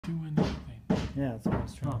Doing anything. Yeah, that's what I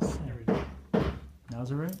was trying to say. There we go. Now is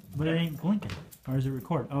it right? But it ain't blinking. Or is it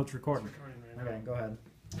record? Oh, it's recording. It's recording right now. Okay, go ahead.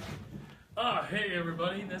 Hey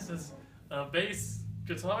everybody, this is a bass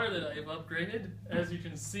guitar that I've upgraded. As you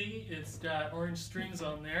can see, it's got orange strings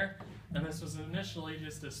on there, and this was initially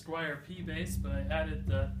just a Squier P bass, but I added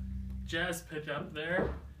the jazz pick up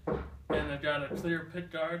there, and I've got a clear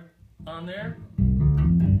pick guard on there.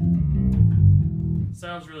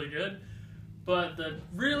 Sounds really good, but the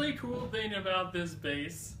really cool thing about this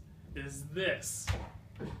bass is this.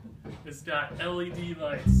 It's got LED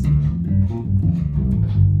lights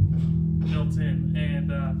built in, and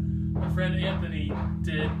my friend Anthony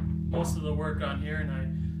did most of the work on here, and I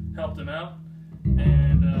helped him out,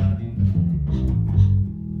 and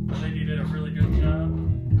I think he did a really good job.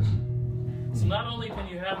 So not only can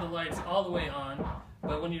you have the lights all the way on,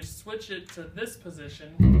 but when you switch it to this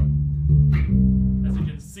position, as you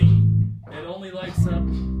can see, it only lights up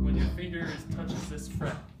when your finger touches this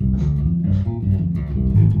fret.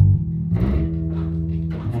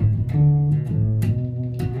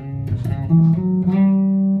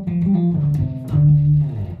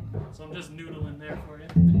 So I'm just noodling there for you.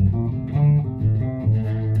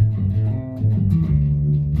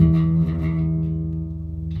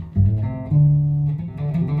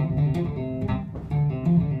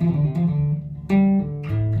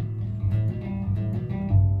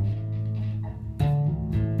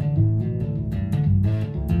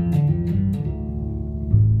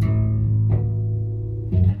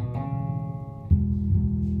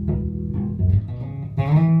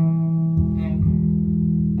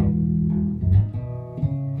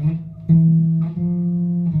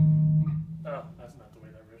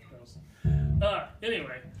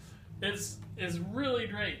 Anyway, it's really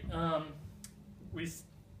great. We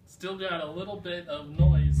still got a little bit of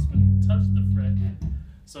noise when you touch the fret.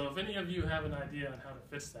 So if any of you have an idea on how to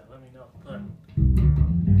fix that, let me know. But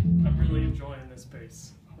I'm really enjoying this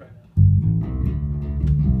bass right now.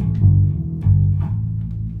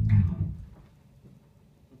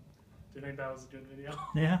 Do you think that was a good video?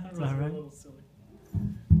 Yeah, it's That was alright. a little silly.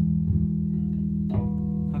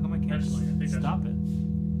 How come I can't Actually, I think stop it?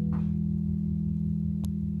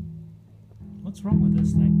 What's wrong with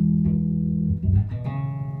this thing?